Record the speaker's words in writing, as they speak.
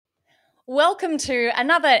Welcome to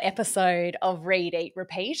another episode of Read, Eat,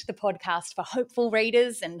 Repeat, the podcast for hopeful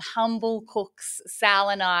readers and humble cooks. Sal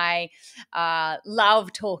and I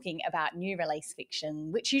love talking about new release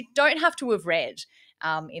fiction, which you don't have to have read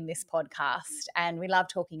in this podcast, and we love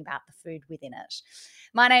talking about the food within it.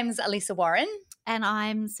 My name's Alyssa Warren. And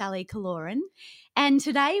I'm Sally Kaloran. And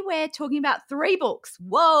today we're talking about 3 books.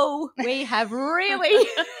 Whoa, we have really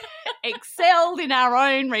excelled in our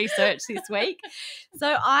own research this week.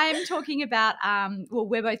 So I'm talking about,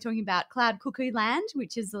 we're both talking about Cuckoo Land,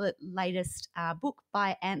 which is the latest book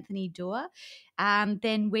by Anthony Doerr.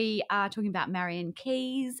 Then we are talking about Marian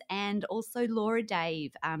and also Laura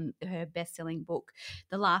Dave, her best-selling book,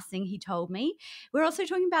 The Last Thing He Told Me. We're also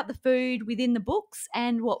talking about the food within the books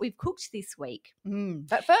and what we've cooked this week.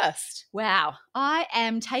 But first, wow, I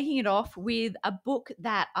am taking it off with a book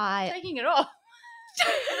that taking it off.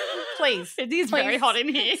 Please. It is very hot in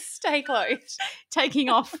here. Stay close. Taking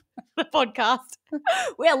off the podcast.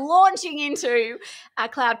 We're launching into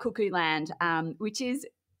Cloud Cuckoo Land, which is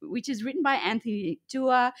written by Anthony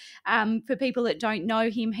Doerr. For people that don't know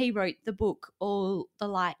him, he wrote the book All the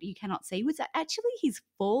Light You Cannot See. Was that actually his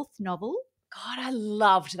 4th novel? God, I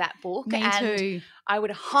loved that book. Me too. I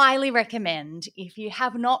would highly recommend, if you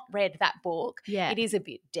have not read that book, it is a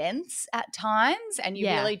bit dense at times, and you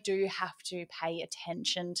really do have to pay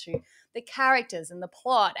attention to the characters and the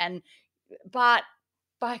plot. But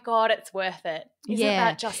by God, it's worth it. Isn't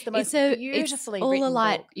that just the most beautifully All written the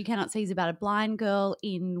Light book? You Cannot See is about a blind girl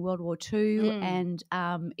in World War II, and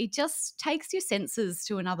it just takes your senses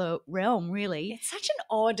to another realm, really. It's such an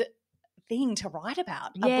odd thing to write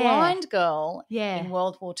about, a blind girl in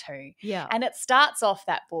World War II. Yeah. And it starts off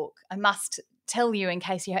that book, I must tell you in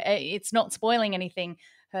case it's not spoiling anything,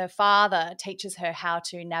 her father teaches her how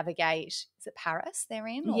to navigate, is it Paris they're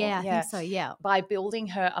in? I think so, yeah. By building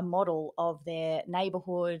her a model of their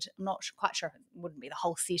neighbourhood, I'm not quite sure if it wouldn't be the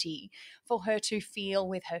whole city, for her to feel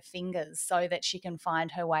with her fingers so that she can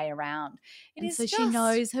find her way around. She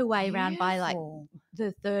knows her way around by like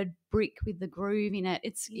the 3rd brick with the groove in it.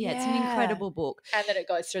 It's an incredible book. And then it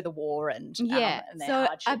goes through the war and so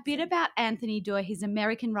a bit about Anthony Doerr. He's an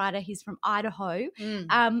American writer. He's from Idaho.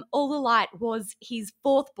 All the Light was his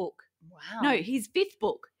 4th book. Wow. No, his 5th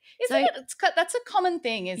book. That's a common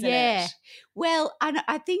thing, isn't it? Yeah. Well,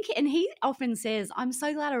 I think, and he often says, I'm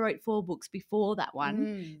so glad I wrote 4 books before that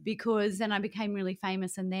one because then I became really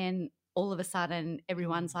famous, and then all of a sudden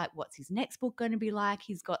everyone's like, what's his next book going to be like?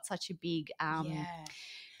 He's got such a big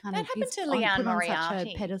that happened to Leanne Moriarty.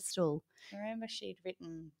 Such a pedestal. Remember she'd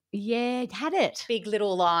written had it. Big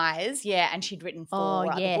Little Lies, and she'd written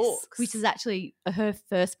 4 other books. Which is actually her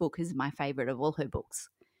first book is my favourite of all her books.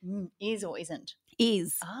 Is or isn't?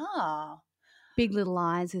 Is. Big Little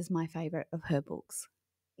Lies is my favourite of her books.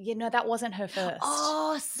 That wasn't her first.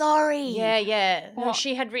 Oh, sorry. Yeah. Well,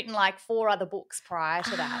 she had written like 4 other books prior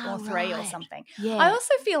to that, or 3 or something. Yeah. I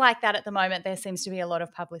also feel like that at the moment there seems to be a lot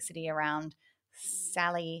of publicity around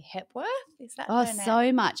Sally Hepworth. Is that her name?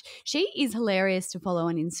 So much. She is hilarious to follow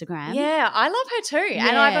on Instagram. Yeah, I love her too.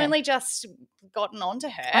 And I've only just gotten onto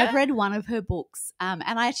her. I've read one of her books, and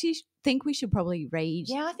I actually think we should probably read.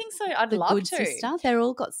 Yeah, I think so. I'd The love Good to. Sister. They're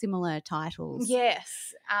all got similar titles.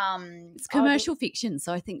 Yes. It's commercial fiction,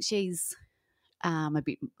 so I think she's a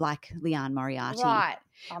bit like Leanne Moriarty. Right.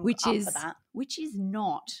 Which is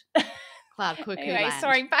not Cloud Cuckoo Anyway, Land.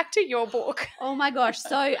 sorry, back to your book. Oh my gosh.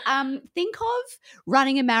 So think of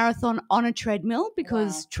running a marathon on a treadmill,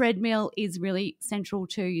 because treadmill is really central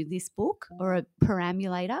to this book, or a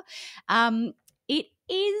perambulator. It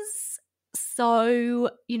is so,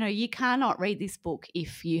 you cannot read this book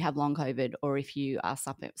if you have long COVID or if you are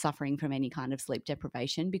suffering from any kind of sleep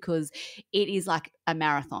deprivation, because it is like a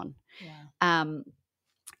marathon. Yeah.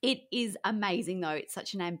 It is amazing, though. It's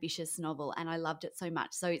such an ambitious novel, and I loved it so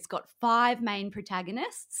much. So it's got 5 main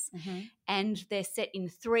protagonists, and they're set in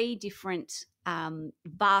 3 different,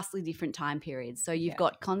 vastly different time periods. So you've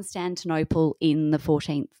got Constantinople in the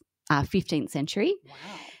 15th century.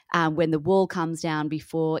 Wow. When the wall comes down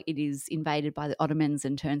before it is invaded by the Ottomans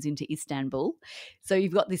and turns into Istanbul. So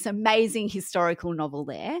you've got this amazing historical novel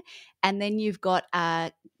there. And then you've got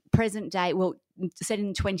present day, set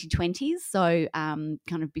in 2020s, so kind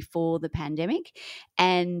of before the pandemic.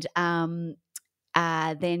 And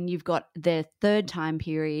then you've got the 3rd time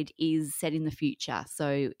period is set in the future,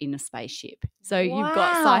 so in a spaceship. So you've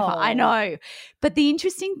got sci-fi. I know. But the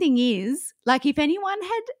interesting thing is, like, if anyone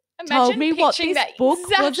had told me what this book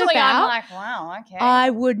was about, I'm like, wow, okay.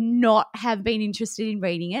 I would not have been interested in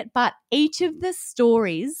reading it. But each of the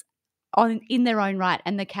stories in their own right,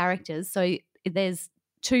 and the characters, so there's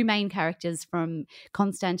 2 main characters from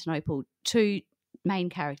Constantinople, 2 main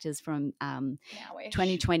characters from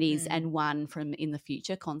 2020s and one from in the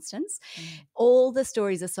future, Constance. All the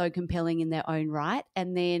stories are so compelling in their own right,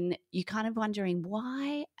 and then you're kind of wondering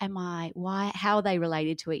how are they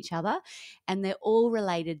related to each other, and they're all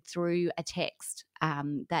related through a text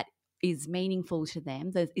that is meaningful to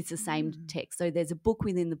them. It's the same text. So there's a book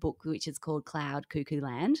within the book which is called Cloud Cuckoo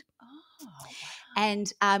Land. Oh, wow.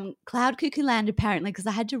 And Cloud Cuckoo Land, apparently, because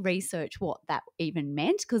I had to research what that even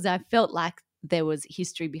meant, because I felt like there was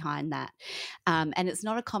history behind that. And it's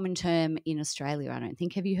not a common term in Australia, I don't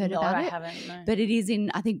think. Have you heard about it? No, I haven't, no. But it is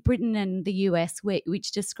in, I think, Britain and the US,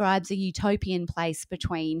 which describes a utopian place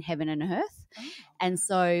between heaven and earth. Oh. And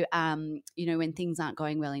so, when things aren't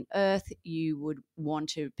going well in Earth, you would want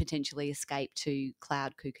to potentially escape to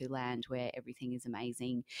Cloud Cuckoo Land where everything is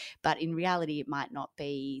amazing. But in reality, it might not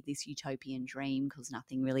be this utopian dream because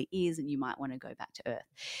nothing really is, and you might want to go back to Earth.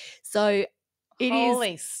 So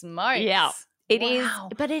Holy smokes. Yeah. It is, Wow.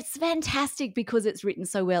 but it's fantastic because it's written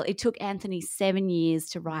so well. It took Anthony 7 years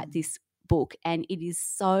to write this book, and it is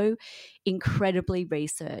so incredibly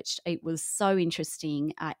researched. It was so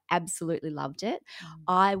interesting. I absolutely loved it.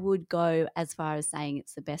 I would go as far as saying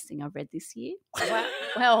it's the best thing I've read this year.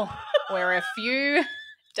 Well, we're a few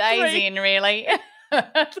days in, really.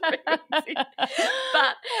 But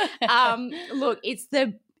look,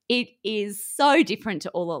 it is so different to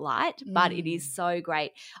All Alight, but it is so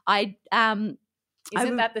great.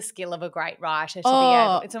 Isn't that the skill of a great writer to be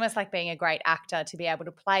able? It's almost like being a great actor to be able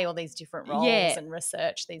to play all these different roles and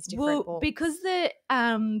research these different books. Because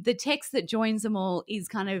the text that joins them all is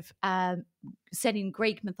kind of set in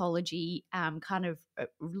Greek mythology, kind of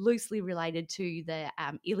loosely related to the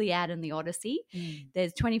Iliad and the Odyssey.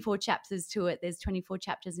 There's 24 chapters to it. There's 24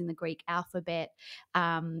 chapters in the Greek alphabet.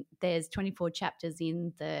 There's 24 chapters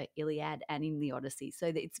in the Iliad and in the Odyssey.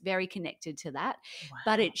 So it's very connected to that. Wow.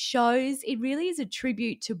 But it really is a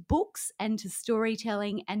tribute to books and to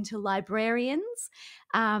storytelling and to librarians,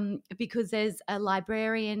 because there's a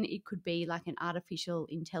librarian. It could be like an artificial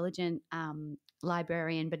intelligent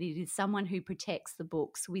librarian, but it is someone who protects the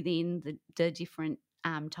books within the different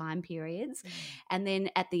time periods. And then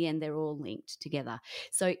at the end, they're all linked together.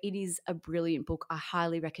 So it is a brilliant book. I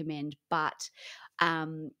highly recommend, but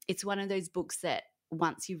it's one of those books that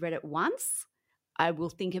once you've read it once, I will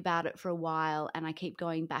think about it for a while, and I keep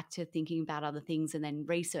going back to thinking about other things and then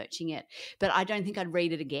researching it. But I don't think I'd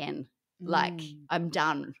read it again. Like, I'm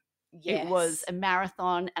done. Yes. It was a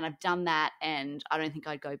marathon, and I've done that, and I don't think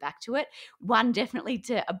I'd go back to it. One, definitely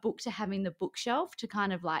to a book to have in the bookshelf to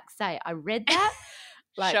kind of like say, I read that.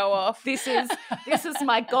 Like, show off. This is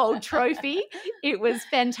my gold trophy. It was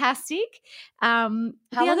fantastic. How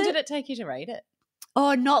long did it take you to read it?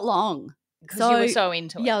 Oh, not long. Because you were so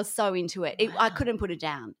into it. Yeah, I was so into it. Wow. I couldn't put it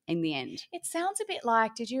down in the end. It sounds a bit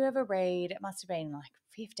like, did you ever read, it must have been like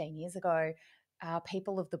 15 years ago,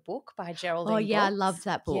 People of the Book by Geraldine Oh, yeah, Brooks. I loved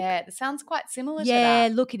that book. Yeah, it sounds quite similar to that.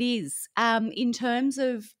 Yeah, look, it is. In terms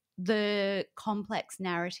of the complex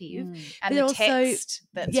narrative. And the text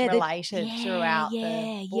that's related throughout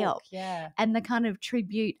the book. Yeah. And the kind of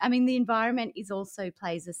tribute. I mean, the environment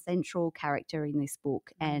plays a central character in this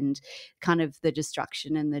book, and kind of the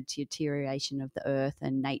destruction and the deterioration of the earth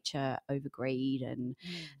and nature over greed. And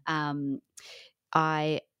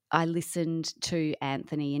I listened to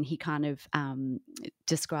Anthony, and he kind of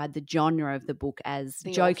described the genre of the book as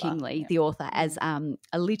the author as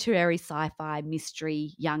a literary sci-fi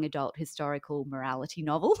mystery young adult historical morality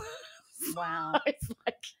novel. Wow. It's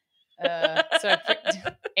like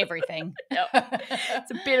everything.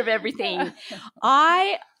 It's a bit of everything.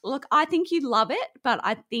 I think you'd love it, but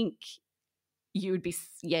I think you would be,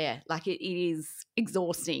 like it is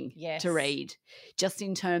exhausting to read, just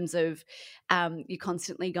in terms of you're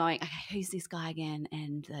constantly going, okay, who's this guy again?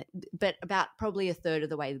 And but about probably a third of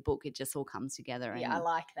the way the book, it just all comes together. And, I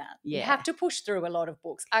like that. Yeah. You have to push through a lot of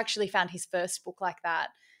books. I actually found his first book like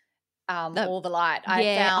that, All the Light.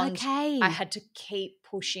 I had to keep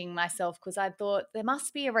pushing myself because I thought there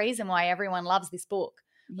must be a reason why everyone loves this book,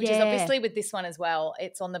 which is obviously with this one as well.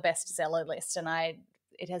 It's on the bestseller list, and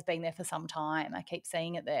it has been there for some time. I keep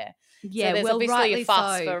seeing it there. Yeah, so there's obviously a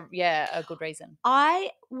fuss for a good reason.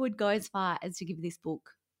 I would go as far as to give this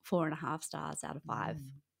book 4.5 stars out of 5.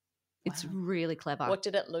 It's really clever. What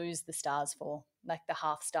did it lose the stars for? Like the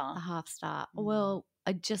half star? A half star. Well,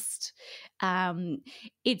 I just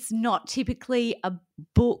it's not typically a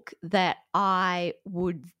book that I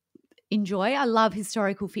would enjoy. I love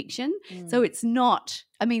historical fiction. So it's not,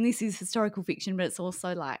 I mean, this is historical fiction, but it's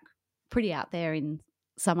also like pretty out there in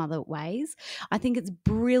some other ways. I think it's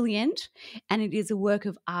brilliant, and it is a work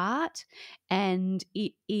of art, and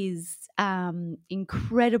it is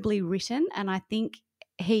incredibly written, and I think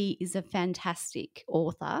he is a fantastic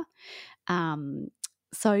author.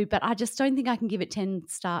 But I just don't think I can give it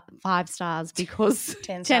 5 stars because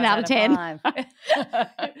 10 out of 10.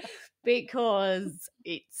 Because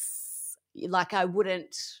it's like I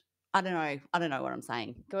don't know what I'm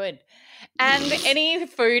saying. Good. And any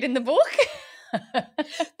food in the book? The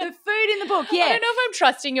food in the book, yeah. I don't know if I'm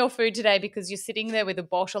trusting your food today because you're sitting there with a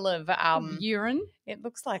bottle of urine. It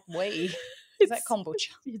looks like wee. Is that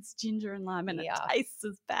kombucha? It's ginger and lime, and it tastes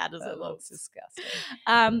as bad as it looks. Disgusting.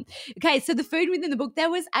 Okay, so the food within the book,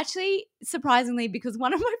 there was actually surprisingly, because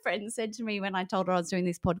one of my friends said to me when I told her I was doing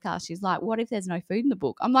this podcast, she's like, "What if there's no food in the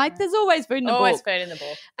book?" I'm like, "There's always food in the book. Always food in the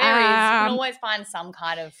book. There is. You can always find some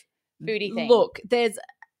kind of foodie thing. Look,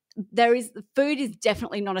 food is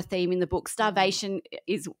definitely not a theme in the book. Starvation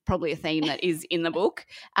is probably a theme that is in the book.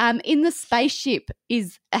 In the spaceship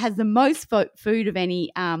has the most food of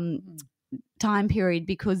any time period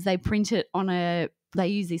because they print it they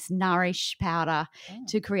use this nourish powder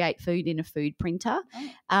to create food in a food printer.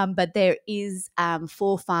 But there is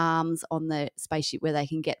 4 farms on the spaceship where they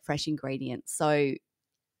can get fresh ingredients. So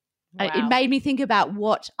it made me think about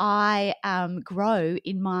what I grow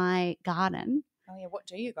in my garden. Oh, yeah. What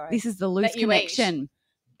do you grow? This is the loose connection.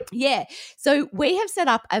 Yeah. So we have set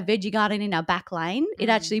up a veggie garden in our back lane. It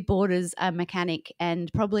actually borders a mechanic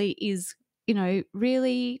and probably is,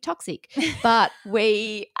 really toxic. But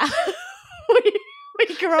we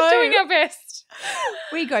grow. We're doing our best.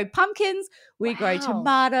 We grow pumpkins. We grow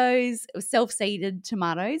tomatoes, self-seeded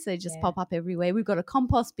tomatoes. They just pop up everywhere. We've got a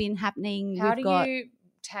compost bin happening. How do you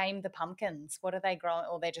tame the pumpkins? What are they growing?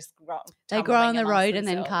 Or they just grow? They grow on the road and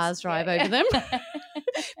then cars drive over them.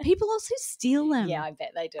 People also steal them. Yeah, I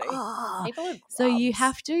bet they do. People are grubs. So you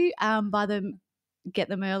have to get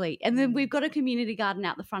them early. And then we've got a community garden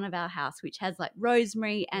out the front of our house which has like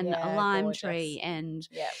rosemary and a lime tree, and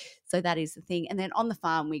so that is the thing. And then on the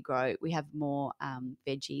farm we have more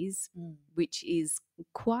veggies, which is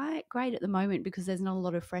quite great at the moment because there's not a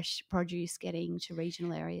lot of fresh produce getting to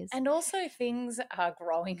regional areas. And also things are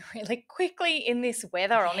growing really quickly in this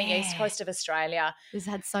weather on the east coast of Australia. We've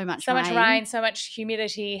had so much rain, so much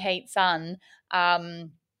humidity, heat, sun.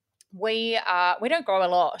 We don't grow a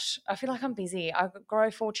lot. I feel like I'm busy. I grow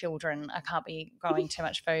 4 children. I can't be growing too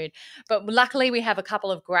much food. But luckily we have a couple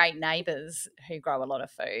of great neighbours who grow a lot of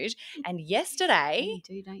food. And yesterday you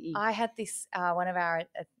do, don't you? I had this one of our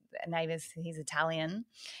neighbours, he's Italian.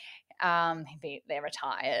 They're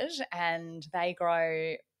retired and they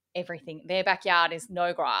grow everything. Their backyard is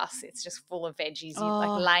no grass. It's just full of veggies. You like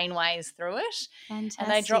laneways through it. Fantastic.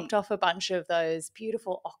 And they dropped off a bunch of those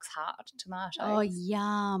beautiful ox heart tomatoes. Oh,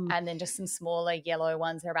 yum. And then just some smaller yellow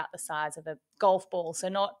ones. They're about the size of a golf ball. So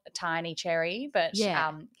not a tiny cherry, but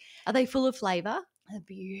are they full of flavour? They're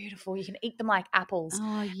beautiful. You can eat them like apples.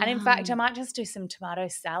 Oh, yum. And in fact, I might just do some tomato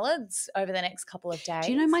salads over the next couple of days.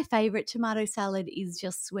 Do you know my favourite tomato salad is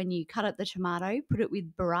just when you cut up the tomato, put it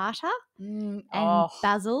with burrata and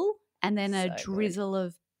basil, and then a drizzle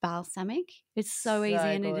of balsamic. It's so easy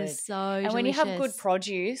and it is so delicious. And when you have good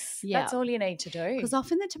produce, that's all you need to do. Because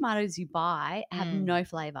often the tomatoes you buy have no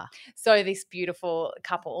flavour. So this beautiful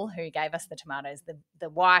couple who gave us the tomatoes, the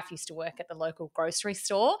wife used to work at the local grocery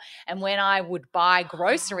store, and when I would buy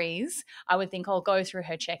groceries, I would think I'll go through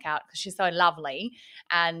her checkout because she's so lovely,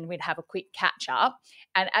 and we'd have a quick catch up.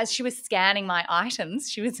 And as she was scanning my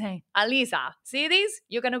items, she would say, "Alisa, see these?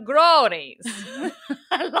 You're going to grow these."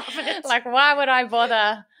 I love it. Like, why would I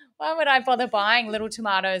bother buying little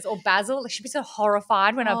tomatoes or basil? She'd be so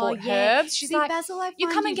horrified when I bought herbs. She's like, basil, I find you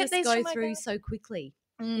come and get these go through so quickly.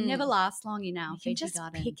 It never lasts long in our You can just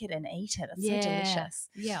garden. pick it and eat it. It's so delicious.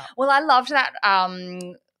 Yeah. Well, I loved that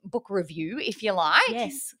book review, if you like.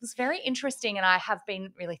 Yes. It was very interesting, and I have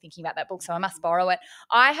been really thinking about that book, so I must borrow it.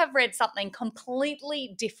 I have read something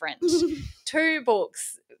completely different. 2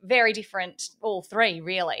 books, very different, all 3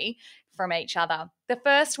 really, from each other. The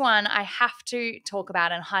first one I have to talk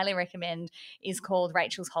about and highly recommend is called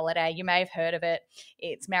Rachel's Holiday. You may have heard of it.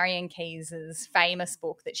 It's Marian Keyes's famous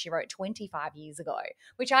book that she wrote 25 years ago,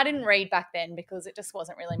 which I didn't read back then because it just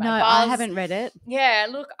wasn't really my buzz. I haven't read it. Yeah,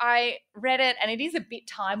 look, I read it and it is a bit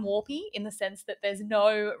time warpy in the sense that there's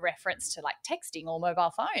no reference to like texting or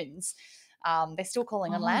mobile phones. They're still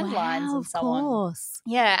calling on landlines and so on. Of course.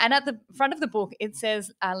 Yeah, and at the front of the book it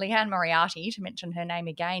says Leanne Moriarty, to mention her name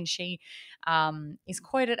again, she is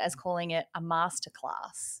quoted as calling it a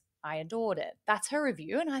masterclass. I adored it. That's her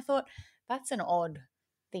review, and I thought that's an odd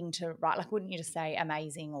thing to write. Like, wouldn't you just say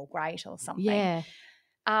amazing or great or something? Yeah.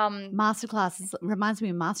 Masterclasses reminds me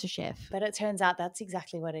of MasterChef. But it turns out that's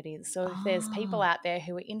exactly what it is. So if there's people out there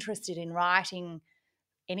who are interested in writing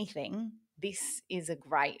anything, this is a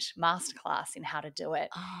great masterclass in how to do it.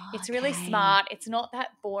 It's really smart. It's not that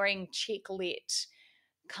boring chick lit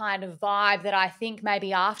kind of vibe that I think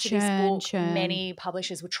maybe after this book many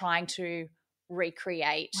publishers were trying to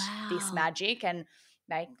recreate this magic and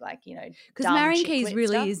make because Marian Keyes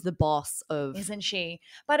really stuff. Is the boss of, isn't she?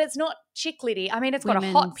 But it's not chick litty. I mean, it's got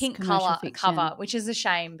a hot pink cover, which is a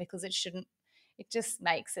shame because it shouldn't. It just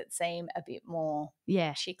makes it seem a bit more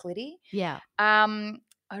chick litty. Yeah.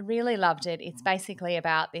 I really loved it. It's basically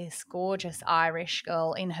about this gorgeous Irish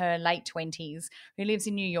girl in her late 20s who lives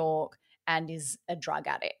in New York and is a drug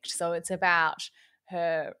addict. So it's about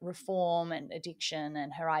her reform and addiction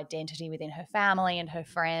and her identity within her family and her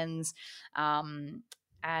friends.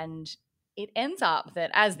 And it ends up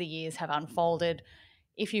that as the years have unfolded,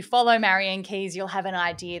 if you follow Marian Keyes, you'll have an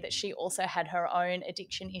idea that she also had her own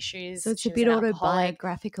addiction issues. So it's a bit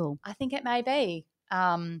autobiographical. I think it may be.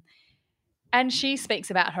 And she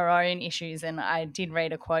speaks about her own issues, and I did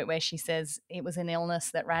read a quote where she says it was an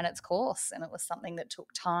illness that ran its course and it was something that took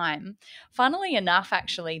time. Funnily enough,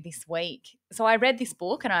 actually, this week, so I read this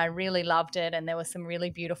book and I really loved it, and there were some really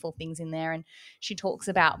beautiful things in there, and she talks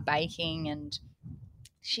about baking, and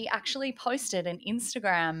she actually posted an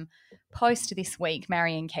Instagram post this week,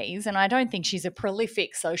 Marian Keyes, and I don't think she's a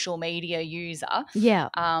prolific social media user. Yeah.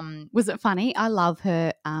 Was it funny? I love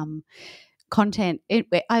her content.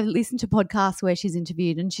 I listen to podcasts where she's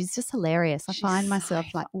interviewed and she's just hilarious. I find myself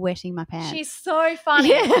like wetting my pants. She's so funny.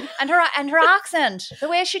 Yeah. And her accent, the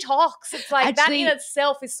way she talks, it's like actually, that in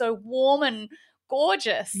itself is so warm and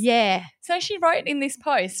gorgeous. Yeah. So she wrote in this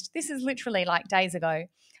post, this is literally like days ago,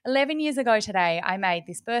 11 years ago today, I made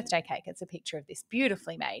this birthday cake. It's a picture of this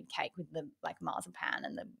beautifully made cake with the like marzipan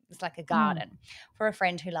and it's like a garden for a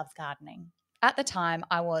friend who loves gardening. At the time,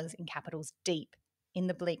 I was in capitals deep in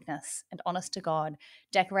the bleakness, and honest to God,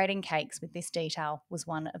 decorating cakes with this detail was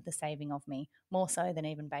one of the saving of me, more so than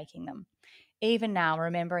even baking them. Even now,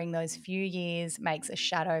 remembering those few years makes a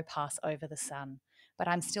shadow pass over the sun. But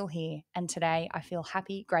I'm still here, and today I feel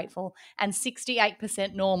happy, grateful, and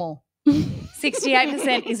 68% normal.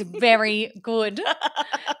 68% is very good.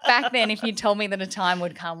 Back then, if you told me that a time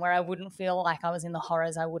would come where I wouldn't feel like I was in the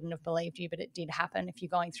horrors, I wouldn't have believed you, but it did happen. If you're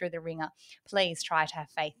going through the ringer, please try to have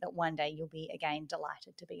faith that one day you'll be again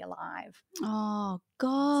delighted to be alive. Oh,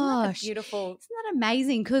 gosh. Isn't that beautiful? Isn't that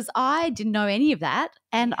amazing? Because I didn't know any of that,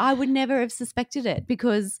 and I would never have suspected it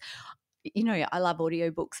because – you know, I love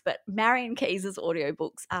audiobooks, but Marian Keyes'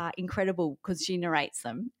 audiobooks are incredible because she narrates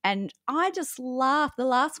them. And I just laugh. The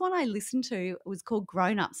last one I listened to was called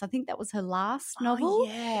Grown Ups. I think that was her last novel.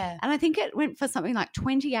 Yeah. And I think it went for something like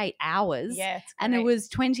 28 hours. Yeah. And it was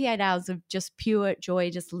 28 hours of just pure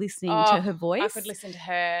joy, just listening to her voice. I could listen to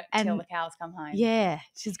her till the cows come home. Yeah,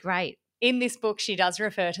 she's great. In this book, she does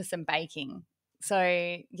refer to some baking. So,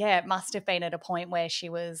 yeah, it must have been at a point where she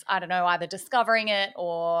was, I don't know, either discovering it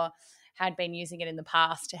or had been using it in the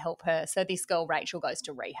past to help her. So this girl, Rachel, goes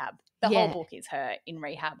to rehab. The whole book is her in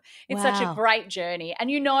rehab. It's such a great journey.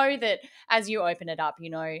 And you know that as you open it up, you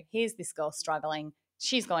know, here's this girl struggling.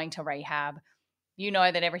 She's going to rehab. You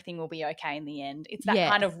know that everything will be okay in the end. It's that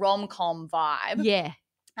kind of rom-com vibe. Yeah.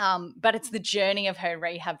 But it's the journey of her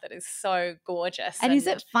rehab that is so gorgeous. And is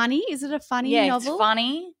it funny? Is it a funny novel? Yeah, it's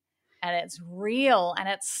funny. And it's real and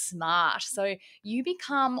it's smart. So you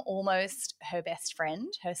become almost her best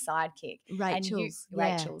friend, her sidekick.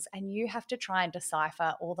 Rachel's. And you have to try and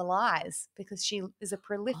decipher all the lies because she is a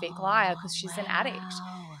prolific liar because she's an addict.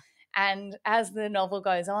 And as the novel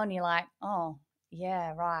goes on, you're like, oh,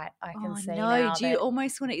 yeah, right. I can see now. Do you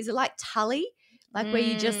almost want to – is it like Tully? Like where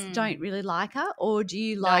you just don't really like her, or do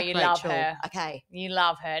you like Rachel? Love her. Okay. You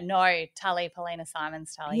love her. No, Tully, Paulina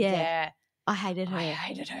Simon's Tully. Yeah. I hated her. I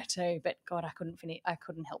hated her too, but God, I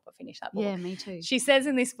couldn't help but finish that book. Yeah, me too. She says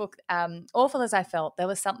in this book, awful as I felt, there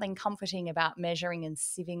was something comforting about measuring and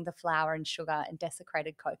sieving the flour and sugar and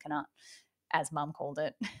desecrated coconut, as Mum called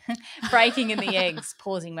it, breaking in the eggs,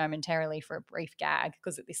 pausing momentarily for a brief gag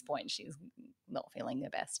because at this point she's not feeling the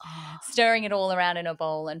best, stirring it all around in a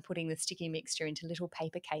bowl and putting the sticky mixture into little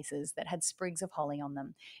paper cases that had sprigs of holly on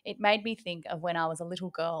them. It made me think of when I was a little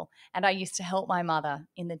girl and I used to help my mother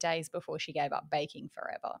in the days before she gave up baking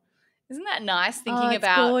forever. Isn't that nice thinking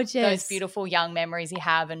about those beautiful young memories you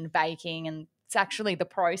have and baking, and it's actually the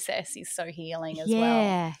process is so healing as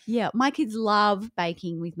well. Yeah. My kids love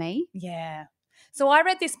baking with me. Yeah. So I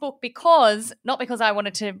read this book not because I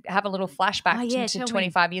wanted to have a little flashback to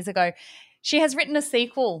 25 years ago. She has written a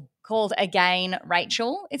sequel called Again,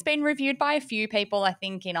 Rachel. It's been reviewed by a few people, I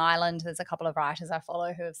think, in Ireland. There's a couple of writers I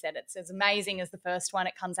follow who have said it's as amazing as the first one.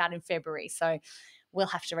 It comes out in February, so we'll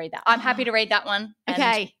have to read that. I'm happy to read that one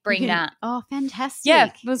and bring that. Oh, fantastic. Yeah,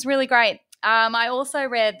 it was really great. I also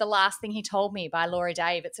read The Last Thing He Told Me by Laura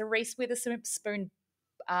Dave. It's a Reese Witherspoon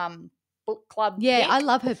book club pick. I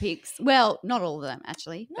love her picks. Well, not all of them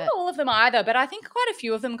actually. Not all of them either, but I think quite a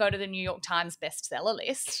few of them go to the New York Times bestseller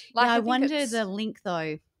list. I wonder the link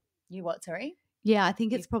though. You what, sorry? Yeah, I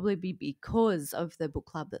think it's probably because of the book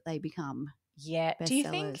club that they become. Yeah. Bestsellers. Do you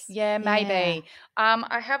think? Yeah, maybe.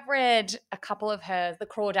 I have read a couple of hers. The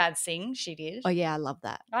Crawdads Sing, she did. Oh, yeah, I love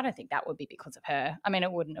that. I don't think that would be because of her. I mean,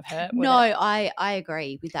 it wouldn't have hurt. No, I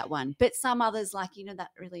agree with that one. But some others, like,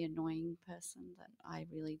 that really annoying person that I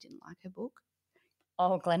really didn't like her book.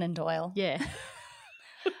 Oh, Glennon Doyle. Yeah.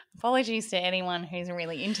 Apologies to anyone who's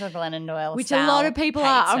really into Glennon Doyle. Which a lot of people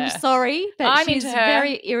are. I'm sorry, but she's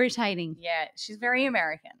very irritating. Yeah, she's very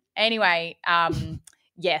American. Anyway,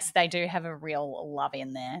 yes, they do have a real love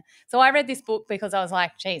in there. So I read this book because I was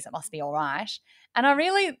like, geez, it must be all right. And I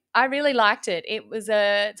really liked it.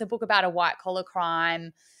 It's a book about a white collar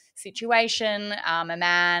crime situation. A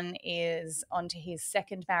man is onto his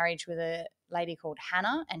second marriage with a lady called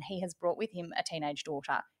Hannah, and he has brought with him a teenage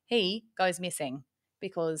daughter. He goes missing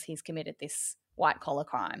because he's committed this white collar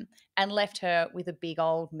crime and left her with a big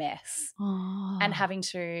old mess and having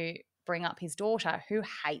to bring up his daughter who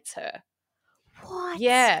hates her. What?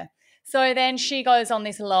 Yeah. So then she goes on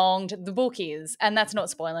this the book is, and that's not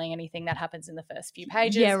spoiling anything that happens in the first few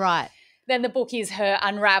pages. Yeah, right. Then the book is her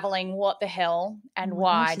unraveling what the hell and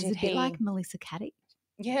why did he. It's a bit like Melissa Caddick.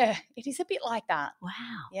 Yeah, it is a bit like that. Wow.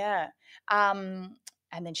 Yeah.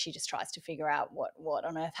 And then she just tries to figure out what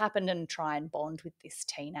on earth happened and try and bond with this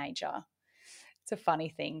teenager. It's a funny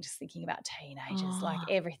thing just thinking about teenagers, like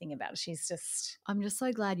everything about it. She's just... I'm just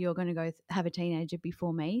so glad you're going to go have a teenager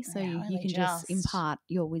before me so you can just impart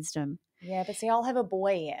your wisdom. Yeah, but see, I'll have a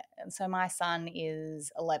boy. And so my son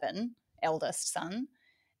is 11, eldest son,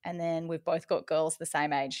 and then we've both got girls the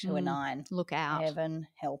same age who are 9. Look out. Heaven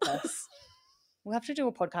help us. We'll have to do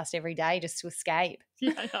a podcast every day just to escape.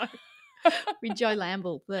 Yeah, I know. With Joe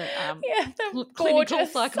Lamble, the clinical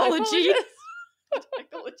psychologist.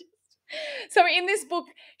 So in this book,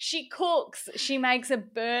 she cooks. She makes a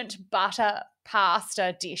burnt butter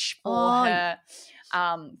pasta dish for her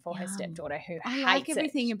stepdaughter who hates it. I like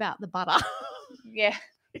everything about the butter. Yeah.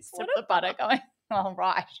 What the butter going? Oh,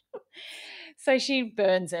 right. So she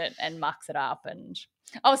burns it and mucks it up. And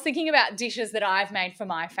I was thinking about dishes that I've made for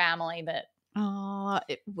my family that...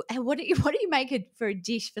 what do you make it for a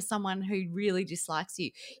dish for someone who really dislikes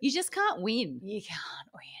you? You just can't win. You can't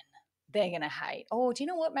win. They're going to hate. Oh, do you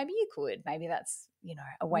know what? Maybe you could. Maybe that's,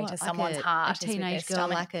 a way to someone's heart. A teenage girl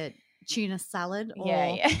like a tuna salad. Or...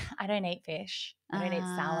 Yeah. I don't eat fish. I don't eat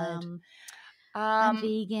salad. I'm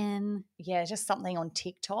vegan. Yeah, just something on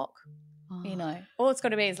TikTok. All it's got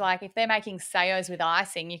to be is like if they're making sayos with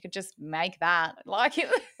icing, you could just make that. Like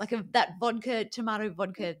that tomato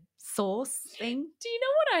vodka sauce thing. Do you know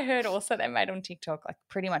what I heard also they made on TikTok? Like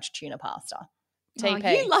pretty much tuna pasta. TP. Oh,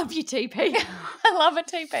 you love your TP. I love a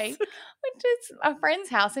TP. Went to a friend's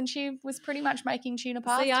house and she was pretty much making tuna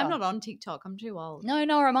pasta. See, I'm not on TikTok. I'm too old. No,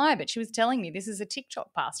 nor am I. But she was telling me this is a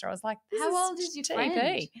TikTok pasta. I was like, how old is your TP?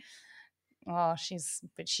 Friend? Oh,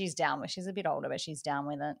 she's down with. She's a bit older, but she's down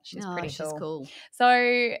with it. She's pretty cool. She's cool.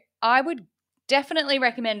 So I would definitely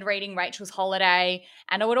recommend reading Rachel's Holiday,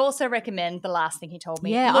 and I would also recommend The Last Thing He Told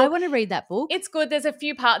Me. Yeah, I want to read that book. It's good. There's a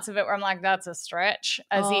few parts of it where I'm like, that's a stretch,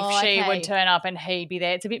 as if she would turn up and he'd be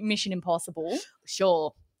there. It's a bit Mission Impossible.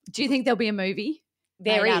 Sure. Do you think there'll be a movie?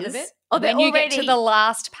 There is. Out of it? Oh, when you get to the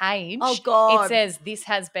last page, God. It says this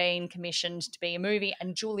has been commissioned to be a movie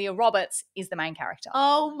and Julia Roberts is the main character.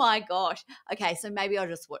 Oh, my gosh. Okay, so maybe I'll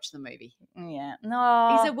just watch the movie. Yeah.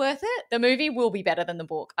 No. Is it worth it? The movie will be better than the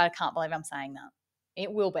book. I can't believe I'm saying that.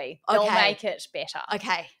 It will be. They'll make it better.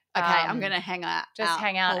 Okay. I'm going to hang out.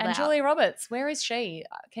 Hang out. And Julia Roberts, where is she?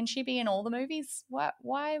 Can she be in all the movies?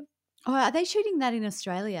 Why? Oh, are they shooting that in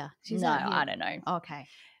Australia? No, I don't know. Okay.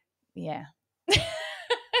 Yeah.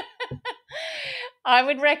 I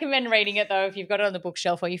would recommend reading it, though, if you've got it on the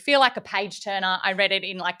bookshelf or you feel like a page turner. I read it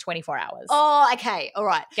in like 24 hours. Oh, okay. All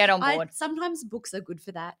right. Get on board. Sometimes books are good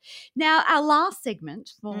for that. Now, our last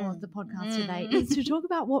segment for the podcast today is to talk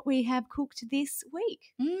about what we have cooked this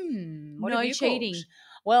week. What no have you cheating. Cooked?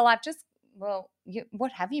 Well,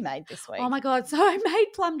 what have you made this week? Oh, my God. So I made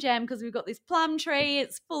plum jam because we've got this plum tree.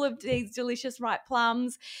 It's full of these delicious ripe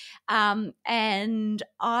plums. And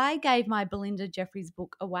I gave my Belinda Jeffries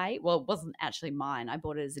book away. Well, it wasn't actually mine. I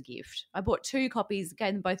bought it as a gift. I bought 2 copies,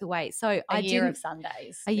 gave them both away. So A Year of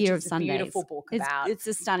Sundays. A Year which of is Sundays. A beautiful book about. It's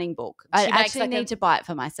a stunning book. She I makes actually like need to buy it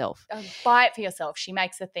for myself. Buy it for yourself. She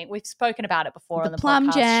makes a thing. We've spoken about it before on the plum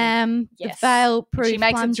podcast. jam, Yes. the fail-proof She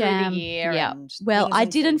makes plum it through jam. the year. Yeah. And Well, things I in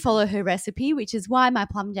didn't season. follow her recipe, which is why my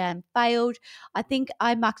plum jam failed. I think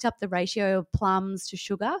I mucked up the ratio of plums to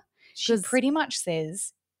sugar. She pretty much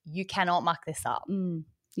says you cannot muck this up.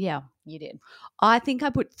 Yeah. You did. I think I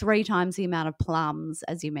put 3 times the amount of plums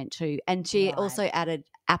as you meant to. And she also added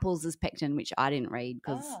apples as pectin, which I didn't read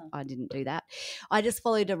because I didn't do that. I just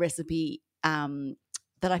followed a recipe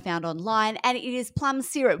that I found online, and it is plum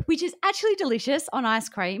syrup, which is actually delicious on ice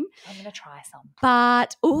cream. I'm going to try some.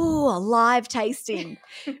 But, live tasting.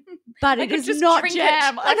 But it is just not drink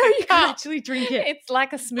jam. it I know like a you can cup. actually drink it. It's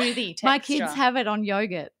like a smoothie texture. My kids have it on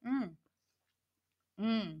yogurt.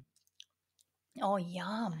 Oh,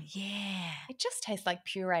 yum. Yeah. It just tastes like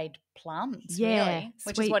pureed plums, Yeah, really,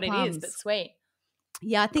 which is sweet what it plums. is, but sweet.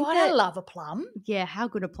 Yeah, I think God, I love a plum. Yeah, how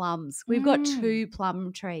good are plums? We've got 2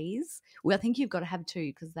 plum trees. Well, I think you've got to have 2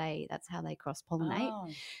 because that's how they cross-pollinate. Oh.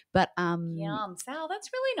 But Yum. Sal, that's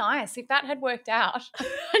really nice. If that had worked out.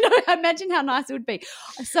 I know, imagine how nice it would be.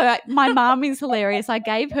 So my mum is hilarious. I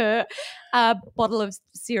gave her a bottle of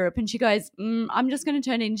syrup and she goes, I'm just going to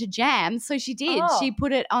turn it into jam. So she did. Oh. She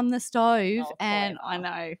put it on the stove clever. and I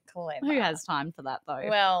know. Clever. Who has time for that though?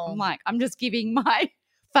 Well, I'm just giving my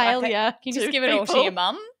failure. Can you just give it all to your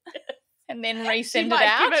mum and then resend it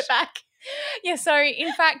out? Give it back. Yeah, so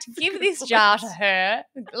in fact, give this jar to her,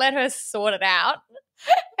 let her sort it out,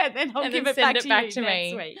 and then I'll give it send back it to back you to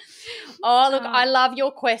next me. week. Oh, look, I love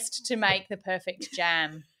your quest to make the perfect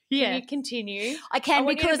jam. Yeah. Can you continue? I can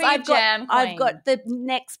want you to because be a jam I've queen. got the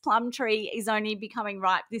next plum tree is only becoming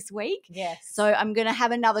ripe this week. Yes. So I'm going to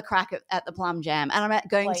have another crack at the plum jam and I'm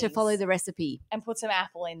going to follow Please. the recipe. And put some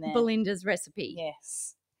apple in there. Belinda's recipe.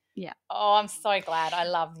 Yes. Yeah. Oh, I'm so glad. I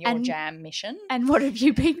love your jam mission. And what have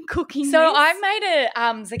you been cooking? So this? I made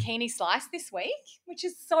a zucchini slice this week, which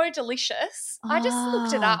is so delicious. I just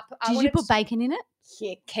looked it up. Did you put bacon in it?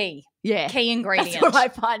 Yeah, key. Yeah. Key ingredient. That's what I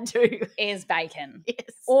find too. Is bacon. Yes.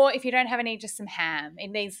 Or if you don't have any, just some ham. It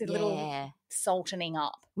needs a little saltening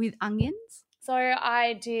up. With onions? So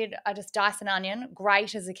I just dice an onion,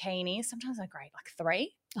 grate a zucchini. Sometimes I grate like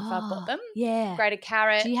 3 if I've got them. Yeah. Grate a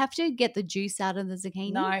carrot. Do you have to get the juice out of the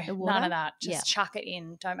zucchini? No, the water? none of that. Just chuck it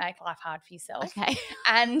in. Don't make life hard for yourself. Okay.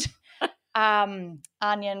 And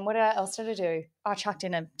onion. What else did I do? I chucked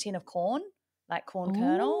in a tin of corn, like corn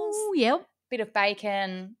kernels. Oh, yep. Bit of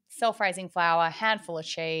bacon, self-raising flour, handful of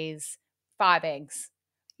cheese, 5 eggs.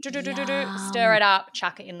 Stir it up,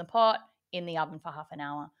 chuck it in the pot, in the oven for half an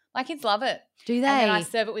hour. My kids love it. Do they? And then I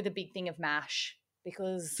serve it with a big thing of mash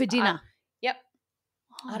because for dinner. Yep.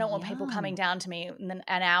 Oh, I don't want people coming down to me and then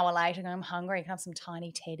an hour later going, I'm hungry. Can I have some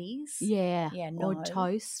tiny teddies? Yeah. Yeah, no. Or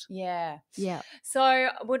toast. Yeah. Yeah. So I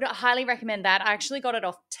would highly recommend that. I actually got it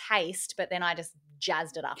off taste, but then I just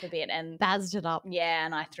jazzed it up a bit and bazzed it up. Yeah,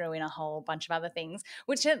 and I threw in a whole bunch of other things,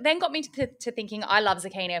 which then got me to thinking I love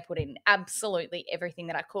zucchini. I put in absolutely everything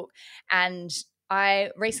that I cook. And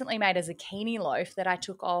I recently made a zucchini loaf that I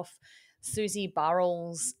took off Susie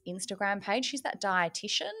Burrell's Instagram page. She's that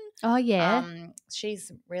dietitian. Oh, yeah.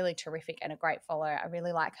 She's really terrific and a great follower. I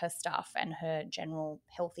really like her stuff and her general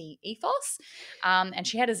healthy ethos. And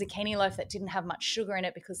she had a zucchini loaf that didn't have much sugar in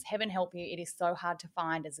it because heaven help you, it is so hard to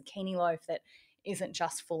find a zucchini loaf that isn't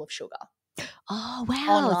just full of sugar. Oh, wow.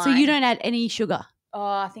 Online. So you don't add any sugar? Oh,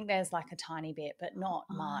 I think there's like a tiny bit, but not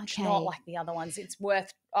much. Okay. Not like the other ones. It's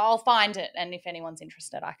worth – I'll find it, and if anyone's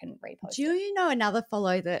interested, I can repost Do you know another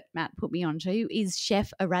follow that Matt put me onto is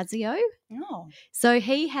Chef Orazio? Oh. So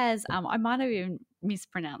he has I might have even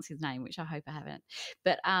mispronounced his name, which I hope I haven't.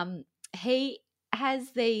 But he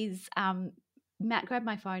has these Matt grabbed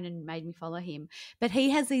my phone and made me follow him. But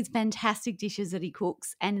he has these fantastic dishes that he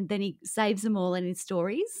cooks and then he saves them all in his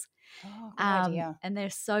stories. Oh, good idea. And they're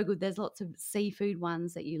so good. There's lots of seafood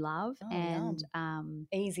ones that you love. Oh, and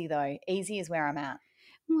easy though. Easy is where I'm at.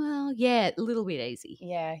 Well, yeah, a little bit easy.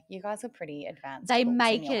 Yeah, you guys are pretty advanced. They cooks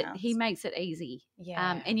make in your it. house. He makes it easy.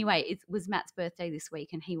 Yeah. Anyway, it was Matt's birthday this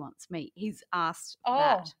week, and he wants me. He's asked Oh,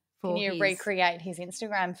 that. Can you recreate his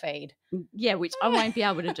Instagram feed? Yeah, which I won't be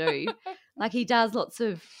able to do. Like he does lots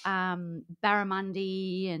of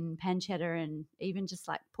barramundi and pancetta and even just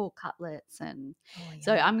like pork cutlets. And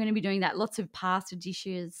so I'm going to be doing that. Lots of pasta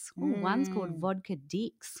dishes. Ooh, one's called vodka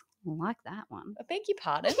dicks. I like that one. I beg your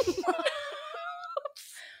pardon.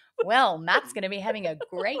 Well, Matt's going to be having a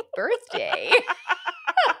great birthday.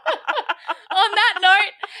 On that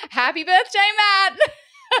note, happy birthday, Matt.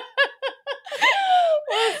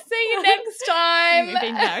 We'll see you next time. We've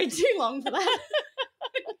been married too long for that.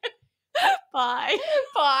 Bye.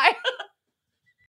 Bye.